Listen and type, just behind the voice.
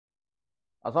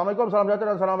Assalamualaikum, salam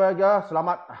sejahtera dan salam bahagia.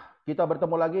 Selamat kita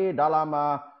bertemu lagi dalam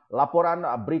laporan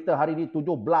berita hari ini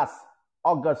 17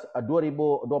 Ogos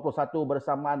 2021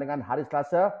 bersama dengan hari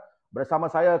Selasa. Bersama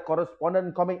saya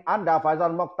koresponden komik anda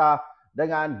Faizal Mokhtar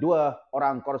dengan dua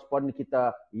orang koresponden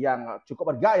kita yang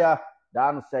cukup bergaya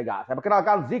dan segak. Saya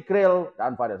perkenalkan Zikril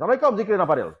dan Fadil. Assalamualaikum Zikril dan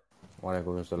Fadil.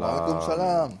 Waalaikumsalam.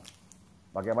 Waalaikumsalam.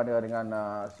 Bagaimana dengan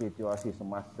situasi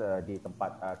semasa di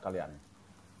tempat kalian?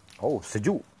 Oh,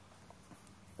 sejuk.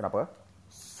 Kenapa?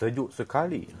 Sejuk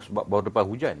sekali sebab baru lepas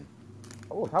hujan.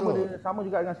 Oh, sama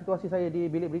juga dengan situasi saya di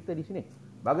bilik berita di sini.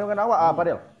 Bagaimana awak,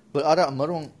 Fadil? Berarak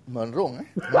mendung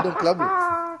kelabu.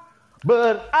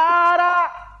 Berarak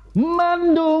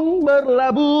mendung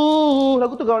berlabu.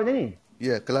 Lagu tu kau nyanyi?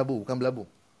 Ya, kelabu bukan belabu.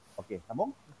 Okey,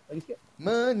 sambung lagi sikit.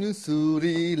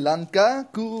 Menyusuri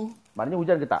langkahku. Maknanya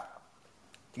hujan ke tak?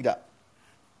 Tidak.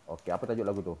 Okey, apa tajuk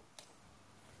lagu tu?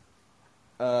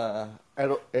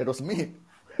 Aerosmith.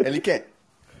 Elicat.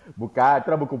 Bukan,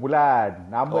 itulah berkumpulan.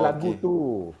 Nama lagu okey. tu.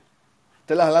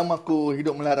 Telah lama aku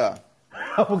hidup melara.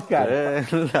 Bukan.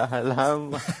 Telah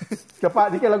lama.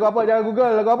 Cepat sikit lagu apa? Jangan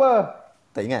Google lagu apa.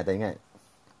 Tak ingat.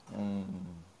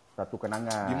 Satu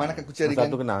kenangan. Di mana aku carikan?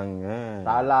 Satu kenangan.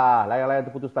 Salah, layang-layang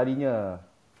terputus talinya.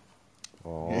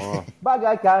 Oh.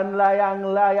 Bagaikan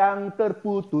layang-layang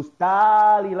terputus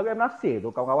tali. Lagu M. Nasir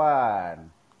tu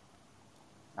kawan-kawan.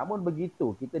 Namun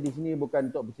begitu, kita di sini bukan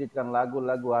untuk berceritakan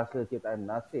lagu-lagu hasil ciptaan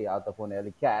Nasir ataupun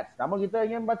Ellie Cats. Namun kita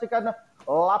ingin membacakan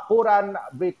laporan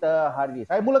berita hari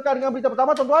ini. Saya mulakan dengan berita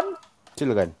pertama, tuan-tuan.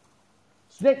 Silakan.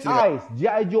 Snake Eyes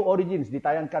G.I. Joe Origins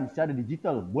ditayangkan secara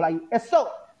digital mulai esok.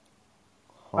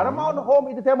 Paramount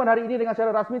Home Entertainment hari ini dengan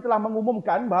secara rasmi telah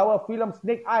mengumumkan bahawa filem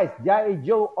Snake Eyes G.I.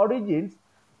 Joe Origins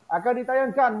akan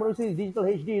ditayangkan melalui digital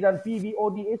HD dan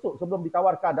PVOD esok sebelum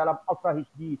ditawarkan dalam Ultra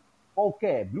HD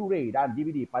 4K, Blu-ray dan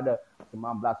DVD pada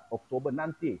 19 Oktober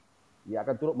nanti. Ia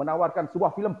akan turut menawarkan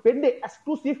sebuah filem pendek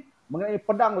eksklusif mengenai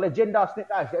pedang legenda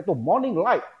Snake Eyes iaitu Morning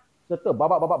Light serta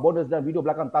babak-babak bonus dan video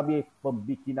belakang tabir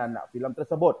pembikinan filem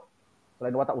tersebut.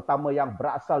 Selain watak utama yang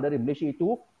berasal dari Malaysia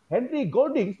itu, Henry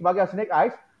Golding sebagai Snake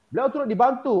Eyes, beliau turut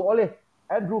dibantu oleh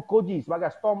Andrew Koji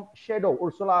sebagai Storm Shadow,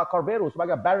 Ursula Corberó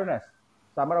sebagai Baroness,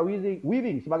 Samara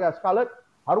Weaving sebagai Scarlet,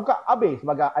 Haruka Abe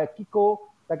sebagai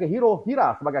Akiko, Takehiro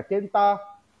Hira sebagai Kenta,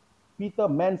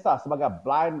 Peter Mensah sebagai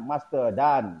Blind Master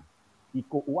dan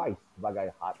Iko Uwais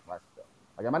sebagai Heart Master.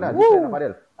 Bagaimana Zikran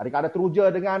Fadil? Adakah ada teruja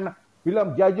dengan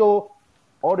filem Jajo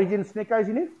Origin Snake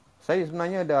Eyes ini? Saya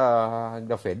sebenarnya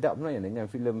dah fed up sebenarnya dengan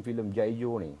filem-filem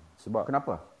Jaijo ni. Sebab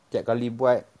Kenapa? tiap kali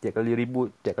buat, tiap kali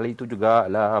reboot, tiap kali itu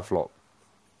jugalah flop.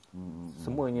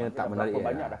 Semuanya tak menarik.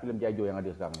 Banyak dah filem Jajo yang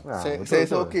ada sekarang. Saya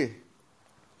rasa okey.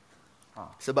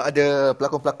 Sebab ada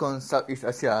pelakon-pelakon Southeast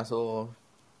Asia, so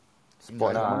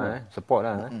Support lah. Support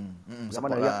lah. Yang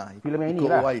mana? Filem yang ini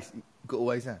lah. Ikut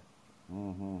Uwais lah.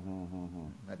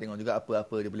 Nak tengok juga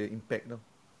apa-apa dia boleh impact tu.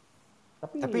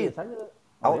 Tapi saya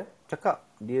awak cakap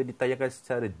dia ditayangkan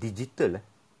secara digital eh?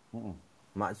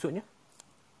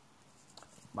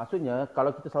 Maksudnya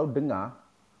kalau kita selalu dengar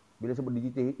bila sebut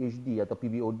digital HD atau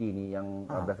PVOD ni yang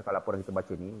berdasarkan laporan kita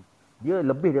baca ni, dia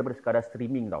lebih daripada sekadar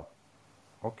streaming tau.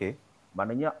 okey.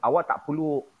 Maknanya awak tak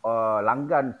perlu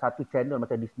langgan satu channel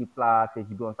macam Disney Plus,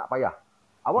 HBO, tak payah.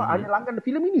 Awak hanya langgan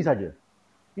filem ini saja.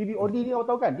 PVOD ni awak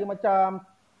tahu kan, dia macam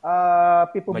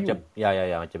pay-per-view. Macam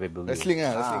macam pay-per-view. Wrestling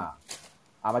lah, wrestling.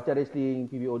 Macam wrestling,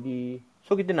 PVOD.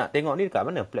 So kita nak tengok ni dekat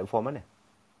mana? Platform mana?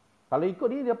 Kalau ikut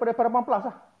ni daripada Paramount Plus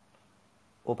lah.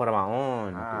 Oh,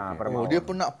 Paramount. Okay. Paramount. Oh, dia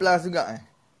pun nak plus juga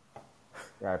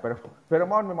Ya,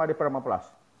 Paramount memang ada Paramount Plus.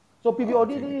 So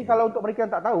PVOD ni kalau untuk mereka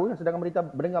yang tak tahu, yang sedang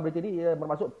mendengar berita ni, ia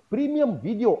bermaksud Premium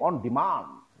Video on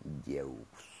Demand. Jauh.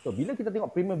 So bila kita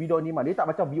tengok Premium Video on Demand, dia tak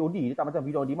macam VOD, dia tak macam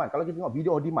Video on Demand. Kalau kita tengok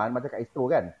Video on Demand macam kat Astro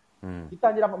kan, kita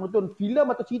hanya dapat menonton filem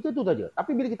atau cerita tu saja.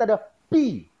 Tapi bila kita ada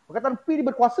P, perkataan P ni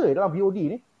berkuasa dalam VOD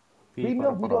ni,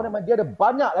 Premium Video on Demand, dia ada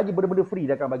banyak lagi benda-benda free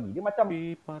dia akan bagi. Dia macam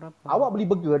awak beli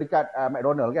burger dekat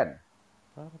McDonald kan,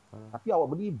 tapi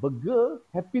awak beli burger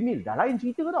Happy Meal, dah lain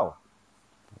cerita tau.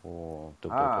 Oh,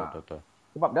 betul.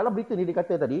 Sebab dalam berita ni dia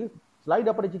kata tadi, selain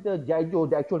daripada cerita Jaijo,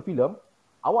 the actual film,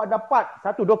 awak dapat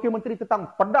satu dokumentari tentang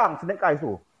pedang Snake Eyes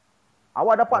tu.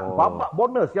 Awak dapat babak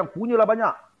bonus yang punyalah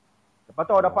banyak. Lepas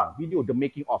tu awak dapat video the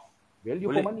making of.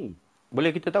 Value for money. Boleh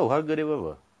kita tahu harga dia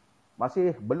berapa?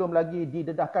 Masih belum lagi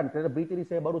didedahkan kerana berita ni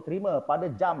saya baru terima pada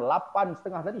jam 8.30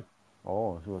 tadi.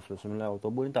 Oh, 9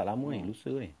 Oktober ni tak lama ni,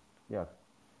 lusa ni. Ya.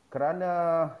 Kerana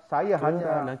saya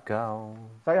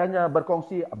hanya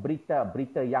berkongsi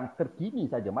berita-berita yang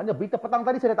terkini saja. Maknanya berita petang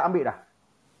tadi saya dah tak ambil dah.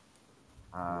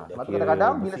 Sebab tu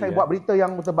kadang-kadang bila saya buat berita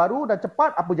yang terbaru dan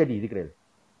cepat, apa jadi, Zikril?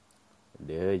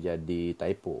 Dia jadi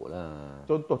typo lah.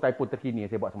 Contoh typo terkini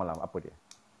yang saya buat semalam, apa dia?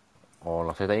 Oh,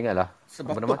 saya tak ingat lah.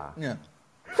 Apa nama? Sepatutnya.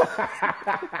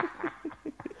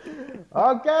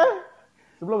 Okey.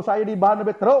 Sebelum saya di bahan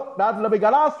lebih teruk dan lebih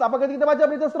galas, apakah kita baca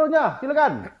berita seterusnya?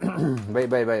 Silakan.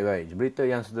 Baik. Berita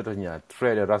yang seterusnya.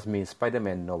 Trailer rasmi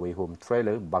Spider-Man No Way Home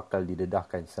trailer bakal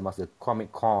didedahkan semasa Comic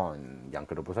Con yang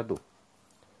ke-21.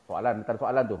 Bukan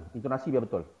soalan tu. Intonasi biar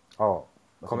betul. Oh,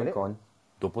 Maksud Comic Con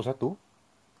 21.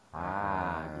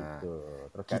 Gitu.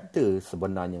 Teruskan. Kita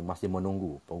sebenarnya masih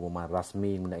menunggu pengumuman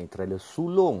rasmi mengenai trailer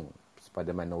sulung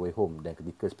Spider-Man No Way Home, dan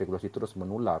ketika spekulasi terus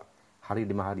menular hari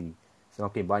demi hari,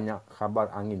 semakin banyak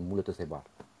khabar angin mula tersebar.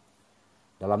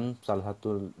 Dalam salah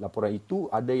satu laporan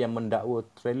itu, ada yang mendakwa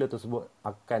trailer tersebut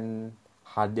akan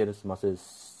hadir semasa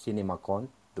CinemaCon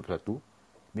 21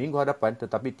 minggu hadapan,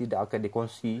 tetapi tidak akan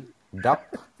dikongsi dub.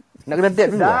 Nak kena tap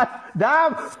dulu.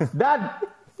 Dan.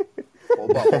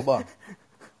 Obar.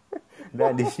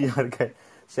 Dan disiarkan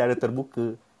secara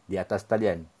terbuka di atas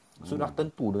talian. Sudah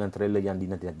tentu dengan trailer yang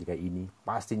dinanti-nantikan ini,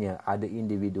 pastinya ada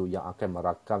individu yang akan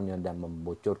merakamnya dan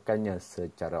membocorkannya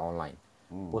secara online.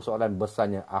 Persoalan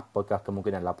besarnya, apakah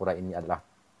kemungkinan laporan ini adalah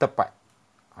tepat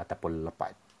ataupun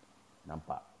lepat?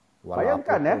 Nampak. Walaupun,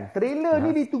 Bayangkan trailer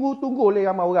ni ditunggu-tunggu oleh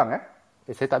ramai orang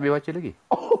saya tak boleh baca lagi.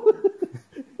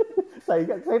 Saya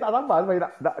tak sabar saya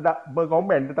nak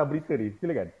berkomen tentang berita ni.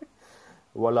 Silakan.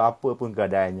 Walau apa pun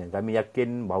keadaannya, kami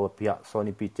yakin bahawa pihak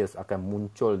Sony Pictures akan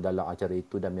muncul dalam acara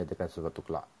itu dan menyatakan sesuatu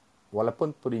kelak.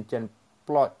 Walaupun perincian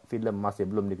plot filem masih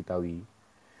belum diketahui,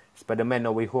 Spider-Man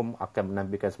No Way Home akan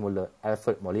menampilkan semula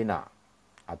Alfred Molina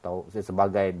atau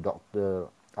sebagai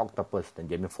Dr. Octopus dan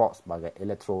Jamie Foxx sebagai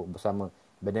Electro bersama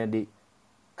Benedict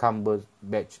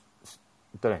Cumberbatch.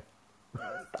 Betul kan?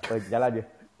 Tak apa, jalan je.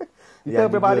 Kita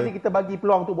beberapa hari ni kita bagi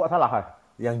peluang untuk buat salah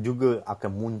yang juga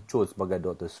akan muncul sebagai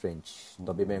Doctor Strange.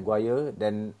 Tobey Maguire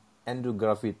dan Andrew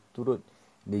Garfield turut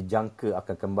dijangka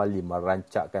akan kembali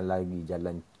merancakkan lagi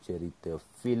jalan cerita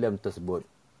filem tersebut.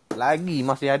 Lagi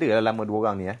masih ada dalam nama dua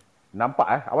orang ni.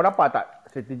 Nampak Awak nampak tak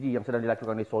strategi yang sedang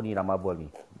dilakukan oleh Sony dan Marvel ni?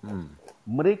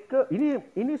 Mereka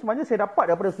ini sebenarnya saya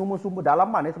dapat daripada sumber-sumber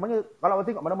dalaman. Sebenarnya kalau awak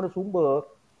tengok mana-mana sumber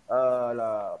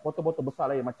foto-foto besar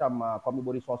lain macam Comic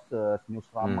Book Resources,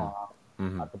 Newsrama,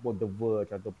 ataupun The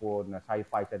Verge, ataupun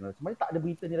Sci-Fi Channel, sebenarnya tak ada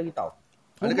berita ni lagi tau.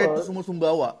 Adakah itu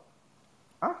sumber-sumber awak?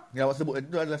 Yang awak sebut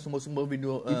itu adalah sumber-sumber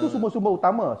video? Itu sumber-sumber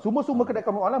utama. Sumber-sumber kedai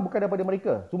comic online bukan daripada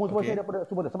mereka. Sumber-sumber saya daripada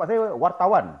sumber. Sebab saya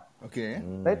wartawan.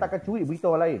 Saya takkan curi berita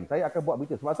orang lain. Saya akan buat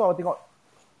berita. Sebab tu awak tengok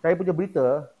saya punya berita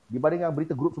dibanding dengan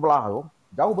berita grup sebelah tu,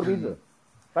 jauh berbeza.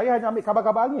 Saya hanya ambil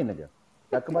khabar-khabar angin aja.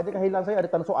 Dan kebanyakan hilang saya ada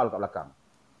tanda soal kat belakang.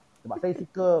 Sebab saya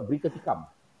suka berita tikam.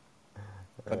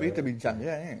 Tapi kita bincang je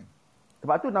kan.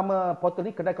 Sebab tu nama portal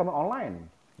ni kedai comic online.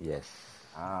 Yes.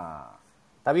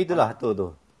 Tapi itulah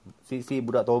tu. Si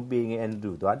budak Tobey dengan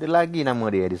Andrew tu, ada lagi nama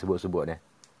dia disebut-sebut ni.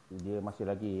 Dia masih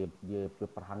lagi dia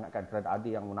perhangatkan kerana ada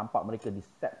yang nampak mereka di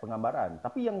set penggambaran.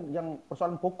 Tapi yang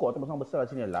persoalan pokok atau persoalan besar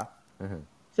di sini adalah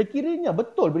sekiranya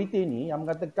betul berita ini yang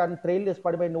mengatakan trailer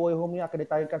Spider-Man No Way Home ni akan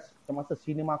ditayangkan semasa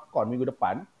CinemaCon minggu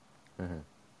depan.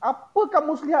 Apakah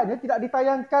muslihatnya tidak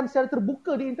ditayangkan secara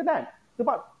terbuka di internet?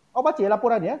 Sebab awak baca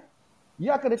laporannya,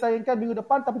 ia akan ditayangkan minggu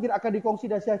depan tapi tidak akan dikongsi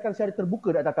dan disiarkan secara terbuka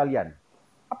di atas talian.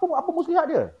 Apa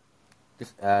muslihat dia?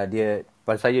 Dia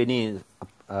pada saya ni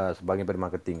sebagai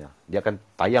marketing lah. Dia akan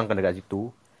tayangkan dekat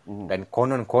situ dan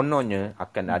konon-kononnya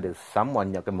akan ada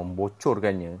someone yang akan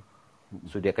membocorkannya,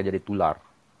 so dia akan jadi tular.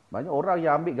 Banyak orang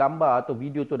yang ambil gambar atau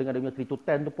video tu dengan dia punya 3 to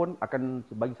 10 tu pun akan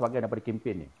bagi sebahagian daripada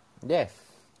kempen ni. Yes.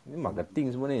 Ini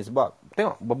marketing semua ni. Sebab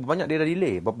tengok berapa banyak dia dah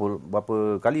delay.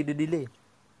 Berapa kali dia delay.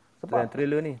 Sebab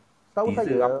trailer ni. Tahu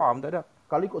saya apa pun tak ada.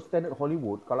 Kalau ikut standard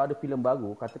Hollywood, kalau ada filem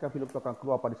baru, katakan filem tu akan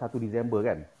keluar pada 1 Disember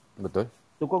kan? Betul.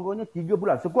 Sekurang-kurangnya 3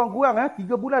 bulan. Sekurang-kurang 3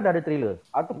 bulan dah ada trailer.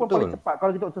 Ataupun betul. Paling cepat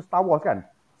kalau kita untuk Star Wars kan.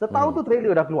 Setahun tu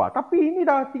trailer dah keluar. Tapi ini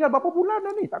dah tinggal berapa bulan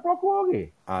dah ni. Tak keluar-keluar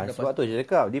lagi. Sebab tu saya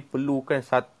cakap, dia perlukan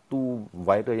satu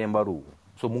viral yang baru.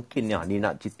 So mungkin ni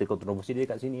nak cerita kontroversi dia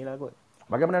kat sini lah kot.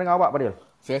 Bagaimana dengan awak, Padil?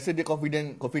 Saya rasa dia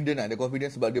confident lah. Dia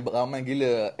confident sebab dia ramai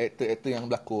gila aktor-aktor yang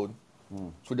berlakon.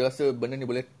 So dia rasa benda ni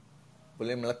boleh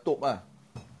meletup lah.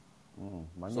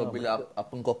 So bila apa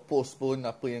kau post pun,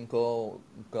 apa yang kau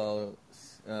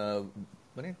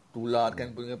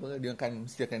tularkan pun apa, dia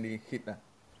mesti akan di-hit lah.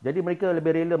 Jadi mereka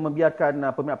lebih rela membiarkan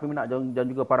peminat-peminat dan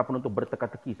juga para penonton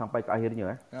berteka-teki sampai ke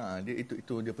akhirnya.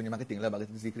 Itu dia punya marketing lah.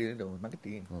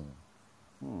 Marketing.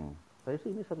 Saya rasa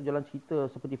ini satu jalan cerita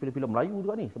seperti filem-filem Melayu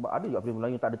juga ni. Sebab ada juga filem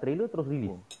Melayu yang tak ada trailer terus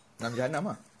rilis. Enam Jahanam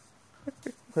lah.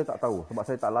 Saya tak tahu sebab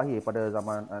saya tak lahir pada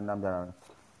zaman Enam Jahanam.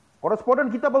 Koresponden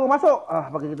kita baru masuk.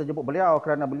 Bagi kita jemput beliau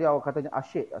kerana beliau katanya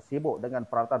asyik sibuk dengan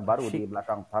peralatan baru di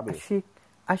belakang tabir.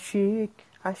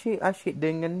 Asyik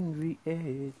dengan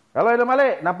VS. Kalau Elon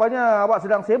Malik, nampaknya awak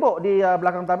sedang sibuk di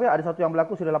belakang tabir. Ada satu yang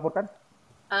berlaku, sudah laporkan.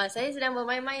 Saya sedang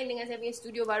bermain-main dengan saya punya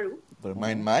studio baru.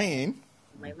 Bermain-main?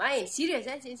 Main-main? Serius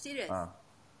serius.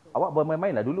 Awak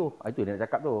bermain-main lah dulu. Itu dia nak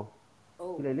cakap tu.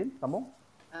 Oh. Sila Elin, sambung.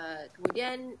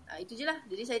 Kemudian itu je lah.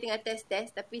 Jadi saya tengah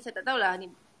test tapi saya tak tahulah ni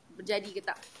berjadi ke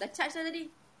tak. Dah charge lah tadi.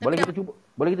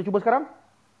 Boleh kita cuba sekarang?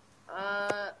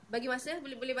 Bagi masa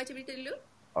boleh baca berita dulu.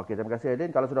 Okey, terima kasih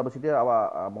Elin. Kalau sudah bersedia,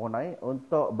 awak mohon naik.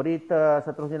 Untuk berita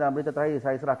seterusnya dan berita terakhir,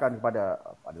 saya serahkan kepada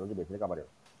Pak Adil. Silakan Pak Adil.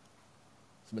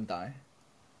 Sebentar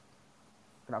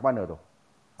Nak ke mana tu?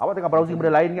 Awak tengah browsing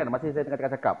benda lain kan? Masih saya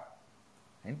tengah cakap.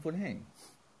 Handphone hang.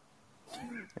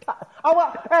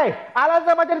 Awak,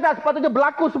 alasan macam ni tak sepatutnya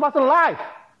berlaku semasa live.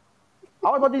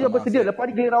 Awak sepatutnya bersedia. Lepas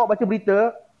ni giliran awak baca berita,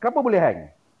 kenapa boleh hang?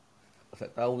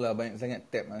 Tak tahulah, banyak sangat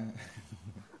tab lah.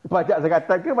 Banyak sangat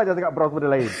tab ke banyak sangat browse benda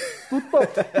lain?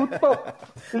 Tutup.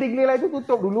 Link-link lain tu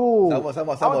tutup dulu.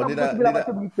 Sabar. Awak tak bila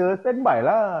baca berita, standby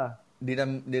lah. Dia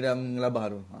dah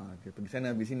mengelabah tu. Okay, pergi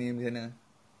sana, pergi sini, pergi sana.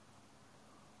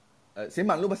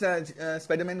 Sembang lu pasal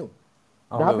Spider-Man tu.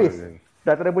 Dah habis.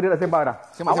 Dah tak ada benda nak sembang dah.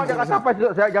 Awak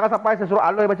jangan sampai saya suruh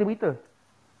Aloy baca berita.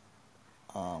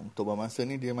 Untuk masa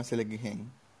ni dia masih lagi hang.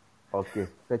 Okey.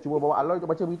 Saya cuba bawa Aloy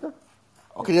untuk baca berita.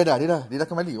 Okey, dia dah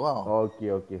kembali. Wow.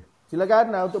 Okey.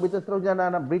 Silakan untuk berita seterusnya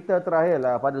dan berita terakhir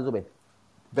lah Fadil Zubair.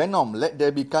 Venom, Let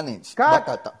There Be Carnage. Cut.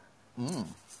 Bakal tak.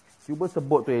 Cuba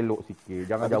sebut tu elok sikit.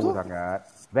 Jangan jauh sangat.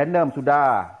 Venom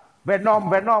sudah. Venom.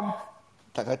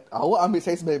 Tak kata, awak ambil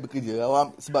saya sebagai bekerja.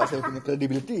 Sebab saya punya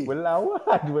credibility.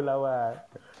 Berlawan.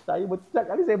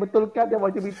 Saya betulkan dia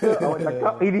baca berita. Awak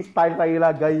cakap ini style saya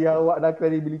lah. Gaya awak dan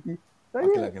credibility. Saya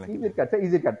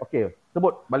izinkan. Okey.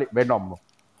 Sebut balik Venom.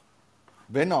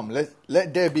 Venom, Let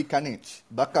There Be Carnage.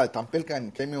 Bakal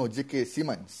tampilkan cameo J.K.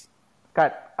 Simmons.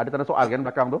 Kat, ada tanda soal kan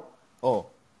belakang tu?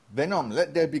 Venom,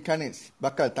 Let There Be Carnage.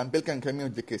 Bakal tampilkan cameo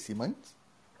J.K. Simmons.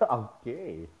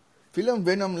 Okey. Filem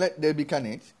Venom, Let There Be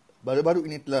Carnage baru-baru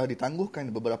ini telah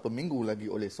ditangguhkan beberapa minggu lagi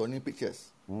oleh Sony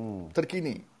Pictures.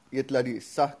 Terkini, ia telah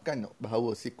disahkan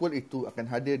bahawa sequel itu akan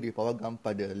hadir di pawagam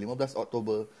pada 15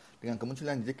 Oktober dengan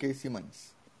kemunculan J.K.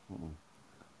 Simmons.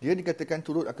 Dia dikatakan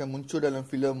turut akan muncul dalam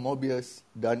filem Morbius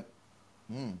dan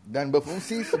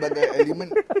berfungsi sebagai elemen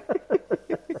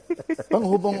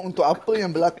penghubung untuk apa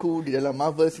yang berlaku di dalam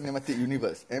Marvel Cinematic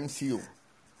Universe, MCU,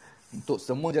 untuk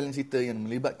semua jalan cerita yang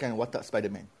melibatkan watak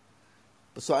Spider-Man.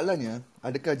 Persoalannya,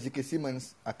 adakah J.K.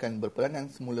 Simmons akan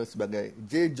berperanan semula sebagai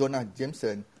J. Jonah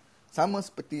Jameson sama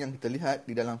seperti yang kita lihat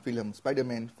di dalam filem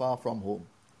Spider-Man Far From Home?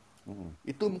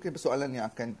 Itu mungkin persoalan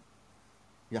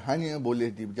yang hanya boleh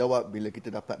dijawab bila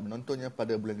kita dapat menontonnya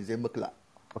pada bulan Disember kelak.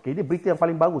 Okey, ini berita yang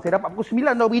paling baru. Saya dapat pukul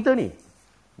 9 tau berita ni.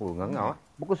 Ngangau.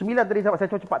 Pukul 9 tadi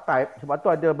saya cepat type. Sebab tu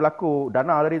ada berlaku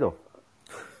Dana tadi tu.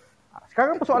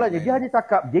 Sekarang persoalannya, dia hanya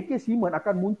cakap J.K. Simmons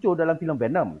akan muncul dalam filem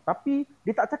Venom. Tapi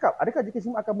dia tak cakap, adakah J.K.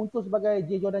 Simmons akan muncul sebagai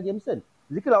J. Jonah Jameson?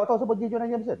 Zikir awak tahu siapa J. Jonah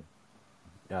Jameson?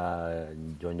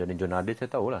 John Ade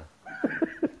saya tahulah.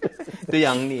 Itu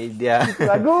yang ni dia.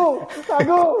 Lagu.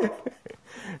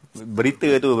 Berita,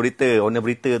 owner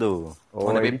berita tu.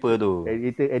 Owner paper tu.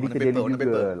 Editor dia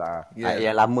juga lah.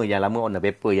 Yang lama owner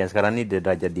paper. Yang sekarang ni dia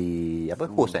dah jadi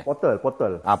host Portal.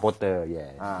 Portal,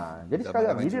 yes. Jadi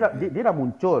sekarang ni dia dah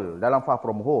muncul dalam Far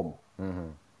From Home.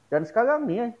 Dan sekarang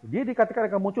ni dia dikatakan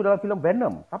akan muncul dalam filem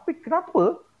Venom. Tapi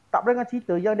kenapa tak pernah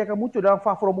cerita yang dia akan muncul dalam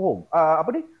Far From Home?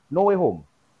 No Way Home.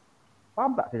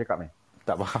 Faham tak saya cakap ni?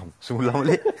 Tak faham. Semula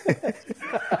balik.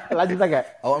 Laju sangat.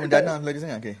 Awak mendana laju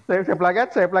sangat, okey. Saya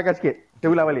pelanggan sikit. Saya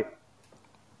ulang balik.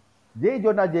 J.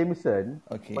 Jonah Jameson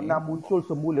pernah muncul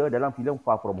semula dalam filem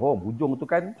Far From Home. Hujung tu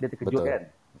kan dia terkejut. Betul. Kan?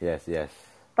 Yes.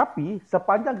 Tapi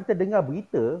sepanjang kita dengar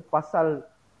berita pasal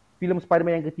filem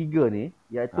Spider-Man yang ketiga ni,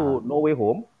 iaitu No Way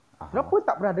Home, kenapa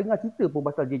tak pernah dengar cerita pun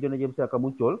pasal J. Jonah Jameson akan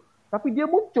muncul, tapi dia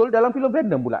muncul dalam filem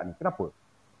Venom pula ni. Kenapa?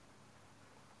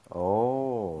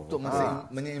 Untuk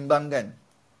menyeimbangkan.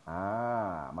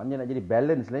 Maknanya nak jadi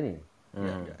balance lah ni.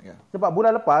 Ya. Sebab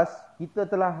bulan lepas, kita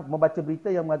telah membaca berita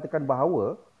yang mengatakan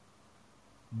bahawa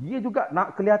dia juga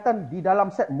nak kelihatan di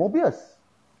dalam set Morbius.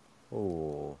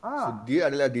 So,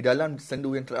 dia adalah di dalam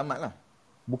sendu yang teramat lah.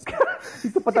 Bukan.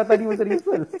 Itu petang tadi masa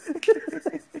rehearsal.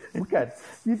 Bukan.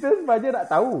 Kita sebenarnya nak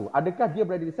tahu, adakah dia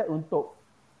berada di set untuk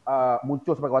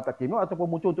muncul sebagai watak cameo ataupun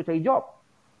muncul untuk cari job.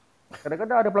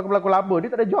 Kadang-kadang ada pelakon-pelakon lama, dia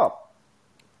tak ada job.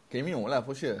 Cameo lah,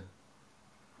 for sure.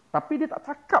 Tapi dia tak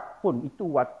cakap pun itu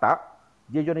watak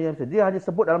J. Jonah Jameson. Dia hanya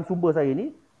sebut dalam sumber saya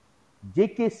ni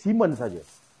J.K. Simmons saja.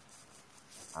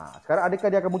 Sekarang adakah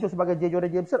dia akan muncul sebagai J.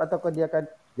 Jonah Jameson ataukah dia akan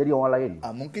jadi orang lain?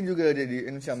 Mungkin juga dia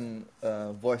macam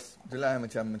voice je lah,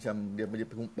 macam dia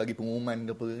bagi pengumuman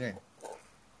ke apa kan.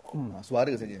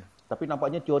 Suara saja. Tapi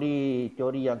nampaknya teori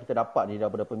yang kita dapat ni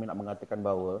daripada peminat mengatakan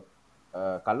bahawa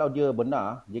kalau dia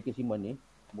benar, J.K. Simmons ni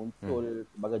muncul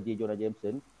sebagai J. Jonah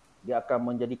Jameson, dia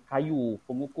akan menjadi kayu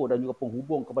pengukur dan juga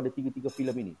penghubung kepada tiga-tiga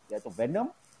filem ini, iaitu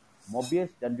Venom,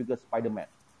 Morbius dan juga Spider-Man.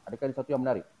 Adakah ada satu yang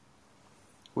menarik?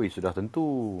 Sudah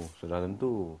tentu.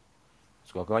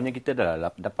 Sekurang-kurangnya kita dah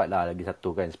dapatlah lagi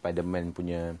satu kan, Spider-Man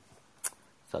punya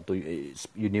satu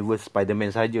universe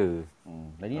Spider-Man saja.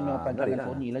 Dan ini memang perancangan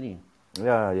Sony lah ni.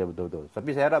 Ya betul.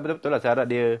 Tapi saya harap betul-betul lah, saya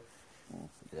harap dia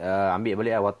ambil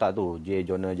balik watak tu, J.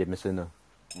 Jonah Jameson tu.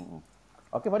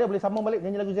 Okey, Fadil boleh sambung balik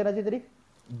nyanyi lagu Zain Aziz tadi?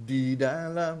 Di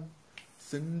dalam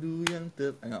sendu yang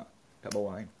kat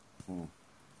bawah kan.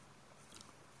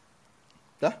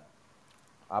 Dah?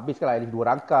 Habis kan lah,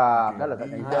 dua rangkap. Dah lah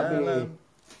tak nyanyi habis.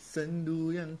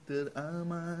 Sendu yang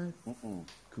teramat,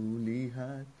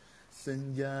 kulihat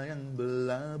senja yang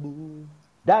berlabuh.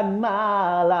 Dan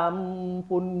malam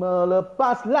pun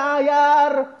melepas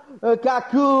layar,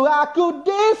 aku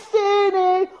di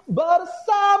sini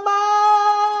bersama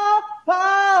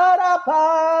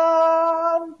harapan.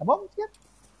 Abang sikit.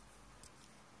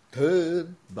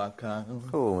 Terbakar.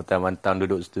 Mentang-mentang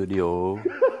duduk studio.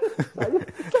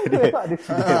 Saya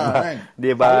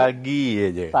Dia bagi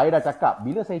aja. Saya dah cakap,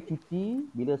 bila saya cuti,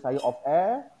 bila saya off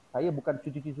air, saya bukan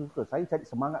cuti suka. Saya cari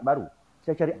semangat baru.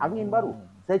 Saya cari angin baru.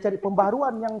 Saya cari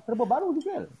pembaharuan yang serba baru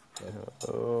juga.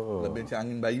 Lebih macam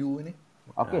angin bayu ni.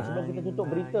 Okey, sebelum kita tutup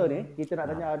berita ni, kita nak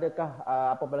tanya adakah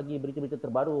apa lagi berita-berita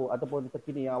terbaru ataupun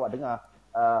terkini yang awak dengar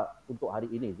untuk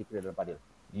hari ini, Zikri dan Fadil?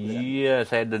 Ya,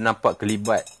 saya dah nampak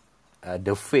kelibat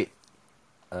The Fate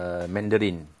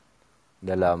Mandarin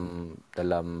dalam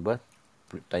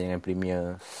tayangan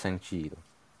premier Shang-Chi tu.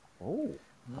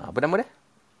 Apa nama dia?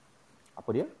 Apa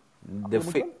dia?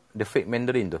 The Fate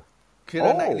Mandarin tu.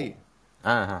 Kira Knightley.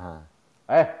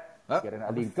 Kira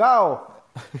Knightley kau.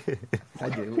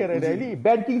 Kira Knightley,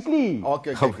 Ben Kingsley.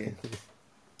 Okey.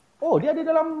 Oh, dia ada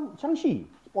dalam Shang-Chi.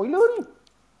 Spoiler ni.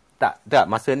 Tak,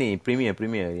 masa ni premier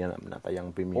yang nak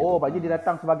tayang premier. Oh, maknanya dia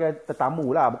datang sebagai tetamu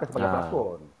lah, bukan sebagai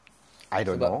pelakon. I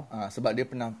don't know. Sebab dia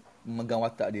pernah memegang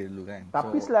watak dia dulu kan.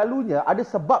 Tapi selalunya ada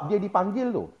sebab dia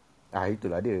dipanggil tu.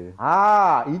 Itulah dia.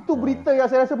 Itu berita yang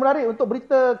saya rasa menarik untuk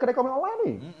berita kedai komik online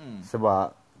ni.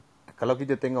 Sebab kalau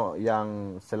kita tengok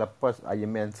yang selepas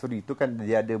Iron Man 3 tu kan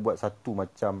dia ada buat satu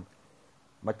macam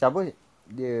apa,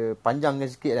 dia panjangkan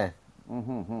sikit kan.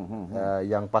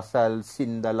 Yang pasal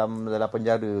scene dalam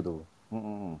penjara tu.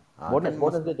 Bonus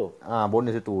dia tu.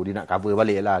 Bonus tu dia nak cover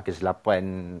balik lah kesilapan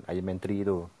Iron Man 3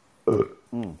 tu.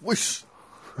 Wish.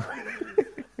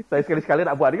 Saya sekali-sekala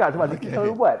nak buat juga sebab Zikir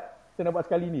selalu buat. Saya nak buat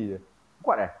sekali ni je.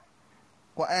 Kuat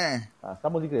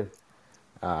sama Zikir.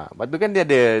 Lepas tu kan dia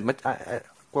ada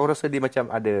kau rasa dia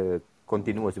macam ada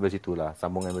continuous dari situ lah,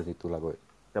 sambungan dari situ lah kot.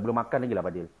 Dah belum makan lagi lah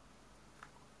Fadil.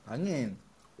 Angin.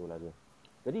 Itulah dia.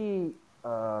 Jadi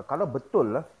kalau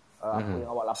betul lah apa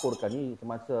yang awak laporkan ni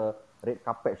semasa red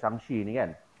carpet Shang-Chi ni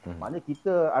kan, maknanya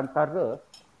kita antara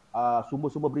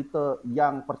sumber-sumber berita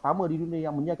yang pertama di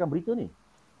dunia yang menyiarkan berita ni.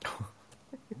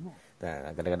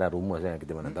 Kadang-kadang rumus kan,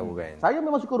 kita mana tahu kan. Saya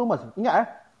memang suka rumus.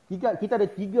 Ingat kita ada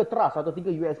 3 trust atau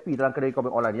 3 USP dalam kedai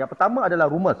komik online. Yang pertama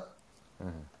adalah rumus.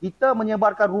 Kita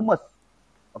menyebarkan rumus.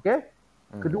 Okey?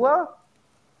 Kedua,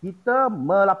 kita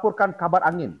melaporkan kabar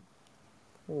angin.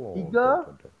 3,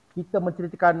 kita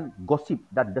menceritakan gosip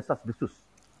dan desas-desus.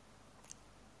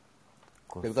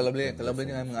 Tapi kalau boleh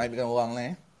jangan mengaibkan orang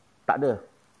lah Tak ada.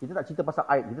 Kita tak cerita pasal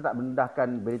aib. Kita tak mendedahkan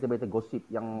berita-berita gosip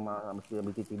yang mesti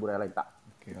berita hiburan yang lain. Tak.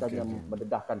 Kita hanya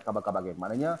mendedahkan kabar-kabar angin.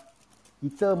 Maknanya,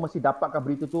 kita mesti dapatkan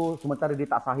berita tu sementara dia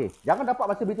tak sahih. Jangan dapat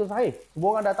masa berita sahih.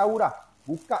 Semua orang dah tahu dah.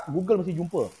 Buka Google mesti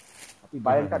jumpa. Tapi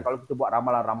bayangkan kalau kita buat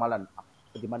ramalan-ramalan,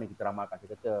 seperti mana kita ramalkan.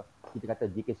 Kita kata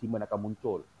J.K. Simmons akan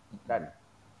muncul. Kan?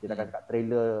 Kita akan cakap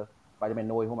trailer Spider-Man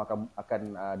No Way Home akan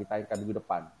ditayangkan minggu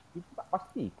depan. Itu tak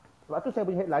pasti. Sebab tu saya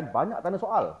punya headline banyak tanda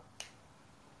soal.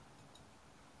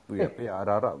 Ya,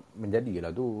 harap-harap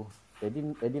menjadilah tu.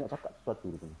 Eddie nak cakap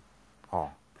sesuatu tu.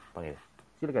 Panggil.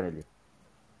 Silakan Eddie.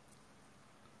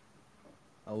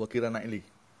 Awak kira Knightley.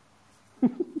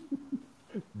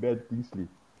 Ben Kingsley.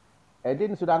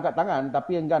 Edin sudah angkat tangan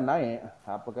tapi enggan naik.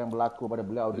 Apakah yang berlaku pada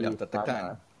beliau di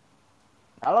tertekan.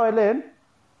 Halo Edlin.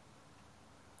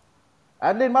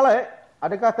 Edlin Malik,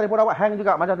 adakah telefon awak hang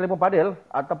juga macam telefon Fadil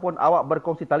ataupun awak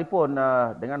berkongsi telefon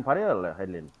dengan Fadil,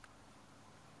 Edlin?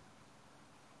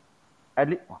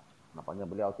 Edlin, nampaknya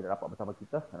beliau tidak dapat bersama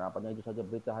kita. Nampaknya itu saja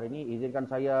berita hari ini. Izinkan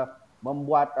saya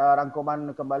membuat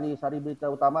rangkuman kembali sari berita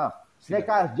utama. Snake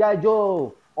Eyes Joe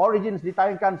Origins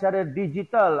ditayangkan secara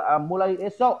digital mulai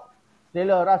esok.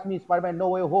 Trailer rasmi Spider-Man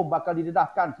No Way Home bakal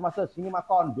didedahkan semasa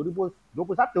CinemaCon 2021.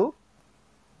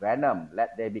 Venom,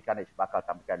 Let There Be Carnage bakal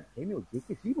tampilkan cameo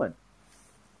J.K. Simmons.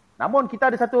 Namun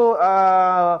kita ada satu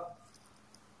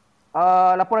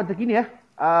laporan terkini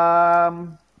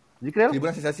Zikril.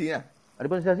 Liburan sensasi ya.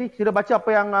 Liburan sensasi. Sila baca apa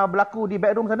yang berlaku di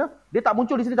backroom sana. Dia tak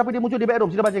muncul di sini tapi dia muncul di backroom.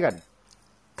 Sila bacakan.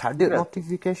 Tak ada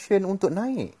notification untuk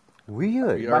naik.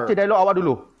 Weird. Baca dialog awak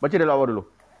dulu. Baca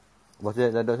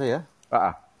dialog saya?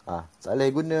 Tak boleh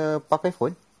guna pakai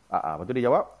phone? Lepas tu dia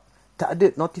jawab. Tak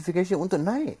ada notification untuk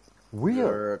naik.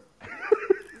 Weird.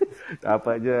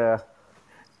 Dapat je.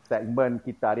 Segmen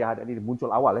kita hari Ahad ni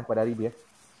muncul awal pada hari ni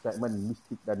segmen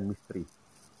mistik dan misteri.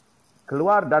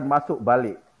 Keluar dan masuk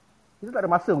balik. Kita tak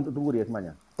ada masa untuk tunggu dia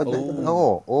sebenarnya.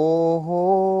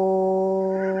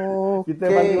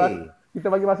 Kita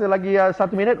bagi masa lagi 1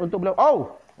 minit untuk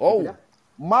beliau.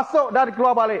 Masuk dan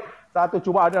keluar balik. Satu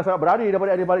cubaan yang sangat berani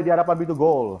daripada dia balik di hadapan pintu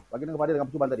gol. Bagaimana kepada dengan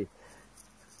percubaan tadi?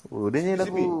 Dia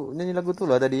nyanyi lagu tu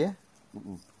lah tadi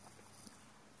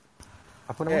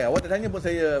Apa nama? Awak tak tanya pun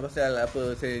saya pasal apa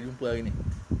saya jumpa hari ni.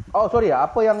 Sorry.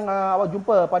 Apa yang awak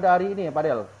jumpa pada hari ini,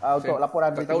 Padel? Untuk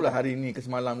laporan. Tak tahulah hari ni ke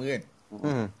semalam ke kan.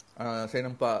 Saya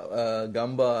nampak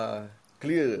gambar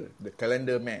clear, the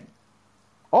calendar man.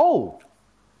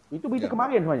 Itu berita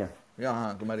kemarin sebenarnya?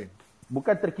 Ya, kemarin.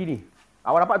 Bukan terkini.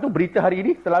 Awak dapat tu berita hari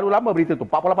ini, terlalu lama berita tu.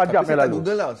 48 jam yang lalu.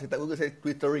 Saya tak Google, saya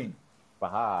Twittering.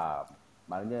 Faham.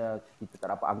 Maknanya kita tak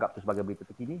dapat anggap tu sebagai berita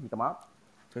terkini. Minta maaf.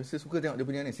 Saya suka tengok dia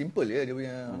punya ni. Simple je dia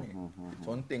punya ni.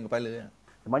 Conteng kepala je.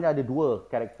 Sebenarnya ada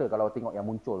 2 karakter kalau tengok yang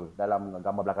muncul dalam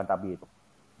gambar belakang tabir tu.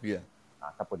 Ya.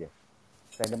 Siapa dia?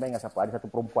 Slenderman dengan siapa? Ada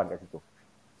satu perempuan kat situ.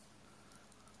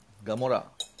 Gamora.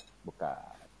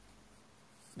 Bukan.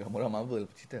 Gamora Marvel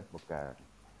cerita. Bukan.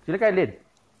 Silakan, Lin.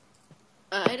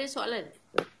 Ada soalan.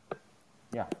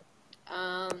 Ya.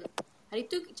 Hari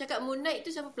tu cakap Moon Knight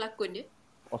tu siapa pelakon dia?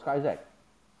 Oscar Isaac.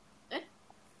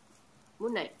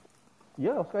 Moon Knight.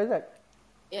 Ya, Oscar Isaac.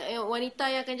 Yang wanita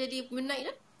yang akan jadi Moon Knight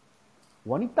lah.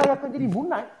 Wanita yang akan jadi Moon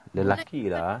Knight?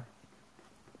 Lelaki lah.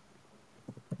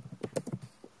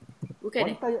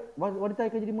 Bukan wanita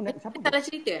yang akan jadi Moon Knight. Siapa tu? Salah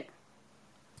cerita.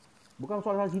 Bukan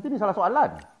soalan cerita ni, salah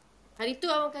soalan. Hari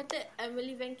tu abang kata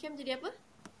Emily Van Camp jadi apa?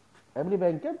 Emily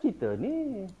Van Camp cerita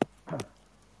ni.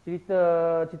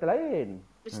 Cerita lain.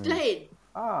 Cerita lain?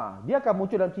 Dia akan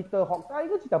muncul dalam cerita Hawkeye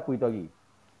ke cerita apa itu lagi?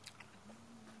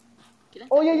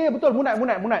 Okay, ya, betul. Moon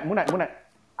Knight.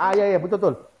 Ya,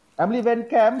 betul. Emily Van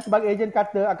Camp sebagai ejen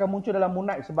Carter akan muncul dalam Moon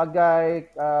Knight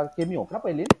sebagai cameo. Kenapa,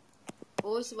 Elin?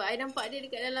 Sebab I nampak dia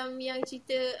dekat dalam yang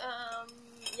cerita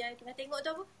yang tengah tengok tu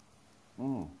apa?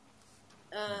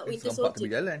 Winter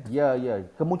Soldier. Ya.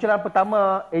 Kemunculan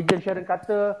pertama ejen Sharon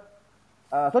Carter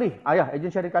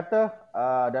ejen Sharon Carter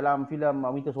dalam filem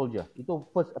Winter Soldier. Itu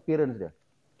first appearance dia.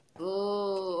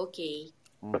 Okey.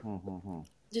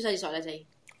 Itu saja soalan saya.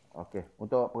 Okey,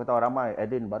 untuk pengetahuan ramai,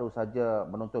 Edin baru saja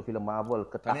menonton filem Marvel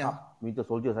ke tahap Winter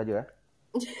Soldier saja.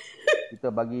 Kita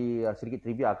bagi sedikit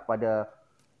trivia kepada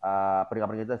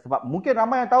pendengar-pendengar kita sebab mungkin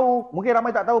ramai yang tahu, mungkin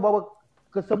ramai tak tahu bahawa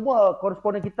kesemua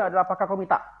koresponden kita adalah pakar komik.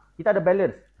 Tak. Kita ada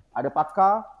balance. Ada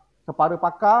pakar, separuh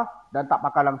pakar dan tak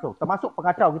pakar langsung. Termasuk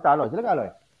pengacau kita, Aloy. Silakan, Aloy.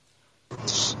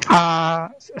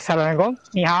 Assalamualaikum.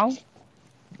 Ni hao.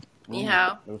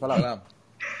 Salam.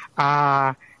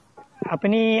 Apa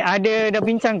ni ada dah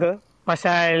bincang ke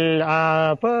pasal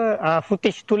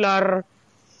footage tular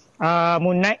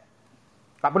Moon Knight?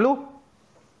 Tak perlu.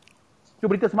 Itu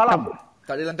berita semalam.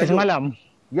 Tak ada lantai semalam.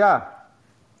 Ya.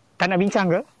 Tak nak bincang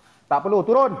ke? Tak perlu,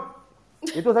 turun.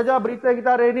 Itu saja berita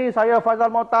kita hari ini. Saya Faizal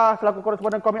Mauta selaku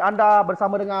koresponden komik anda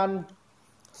bersama dengan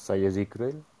saya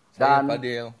Zikril dan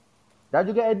Fadil. Dan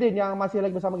juga Edin yang masih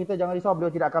lagi bersama kita. Jangan risau, beliau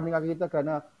tidak akan meninggalkan kita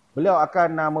kerana beliau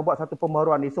akan membuat satu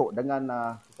pembaharuan esok dengan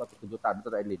sesuatu kejutan.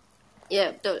 Betul tak, Edin?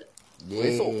 Ya, betul.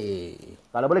 Esok.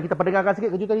 Kalau boleh kita pendengarkan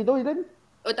sikit kejutan itu, Edin?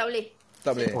 Tak boleh.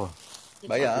 Tak boleh.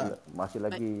 Bayar. Masih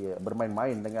lagi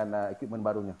bermain-main dengan equipment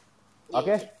barunya.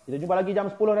 Okey, kita jumpa lagi jam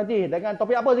 10 nanti dengan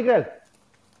topik apa, Zikril?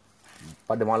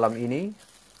 Pada malam ini,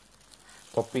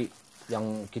 topik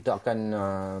yang kita akan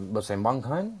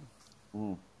bersembangkan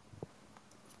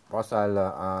pasal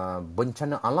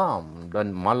bencana alam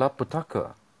dan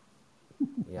malapetaka.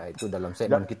 Iaitu dalam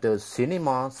segmen kita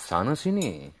Sinema Sana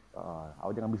Sini.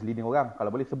 Awak jangan ambil seliding orang. Kalau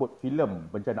boleh sebut filem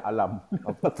bencana alam.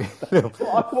 Filem.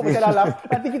 Bencana alam.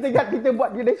 Nanti kita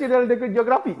buat di National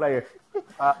Geographic lah ya.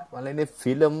 Malah ini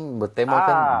filem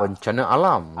bertemakan bencana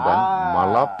alam dan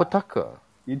malapetaka.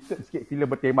 Insert sikit filem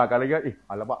bertema. Kalau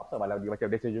alamak apa malam dia macam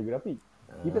National Geographic.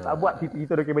 Kita tak buat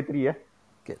kita dokumentari ya.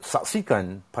 Okay,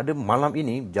 saksikan pada malam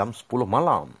ini jam 10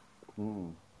 malam.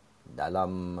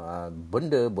 Dalam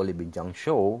Benda Boleh Bincang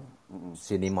Show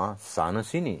Sinema Sana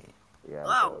Sini. Ya,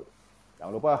 wow.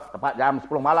 Jangan lupa, tepat jam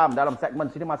 10 malam dalam segmen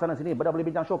Sini Mas Sana Sini, Bedah Boleh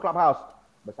Bincang Show Clubhouse.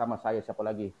 Bersama saya, siapa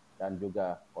lagi? Dan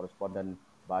juga koresponden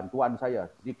bantuan saya,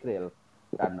 Zikril,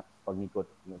 dan pengikut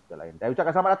lain. Saya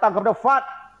ucapkan selamat datang kepada Fad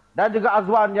dan juga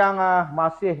Azwan yang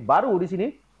masih baru di sini.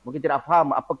 Mungkin tidak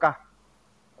faham apakah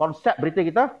konsep berita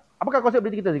kita. Apakah konsep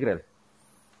berita kita, Zikril?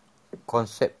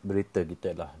 Konsep berita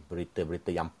kita adalah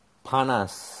berita-berita yang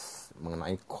panas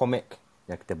mengenai komik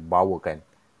yang kita bawakan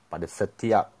pada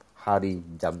setiap hari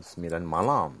jam 9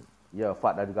 malam. Ya,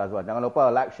 Fad dan juga Azwan. Jangan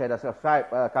lupa like, share dan subscribe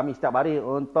kami setiap hari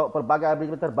untuk pelbagai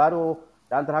berita terbaru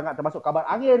dan terhangat termasuk kabar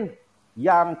angin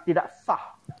yang tidak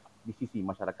sah di sisi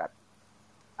masyarakat.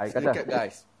 Sedikit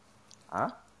guys.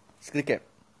 Sedikit.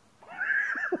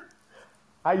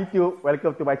 Hi YouTube,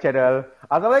 welcome to my channel.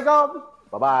 Assalamualaikum.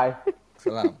 Bye-bye.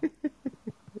 Salam.